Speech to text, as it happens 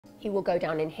He will go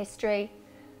down in history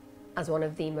as one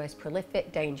of the most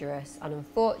prolific, dangerous, and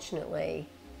unfortunately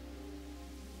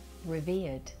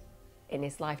revered in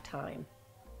his lifetime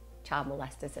child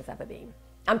molesters has ever been.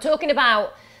 I'm talking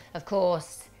about, of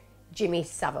course, Jimmy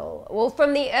Savile. Well,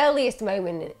 from the earliest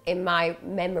moment in my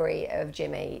memory of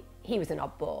Jimmy, he was an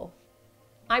oddball.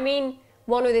 I mean,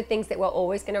 one of the things that we're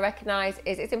always going to recognise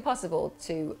is it's impossible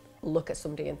to look at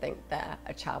somebody and think they're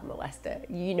a child molester.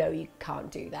 You know you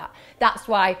can't do that. That's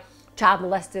why child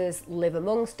molesters live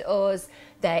amongst us.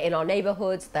 They're in our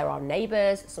neighbourhoods, they're our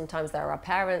neighbours, sometimes they're our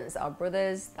parents, our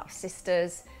brothers, our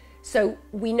sisters. So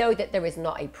we know that there is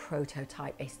not a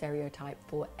prototype, a stereotype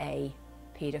for a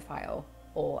paedophile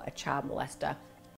or a child molester.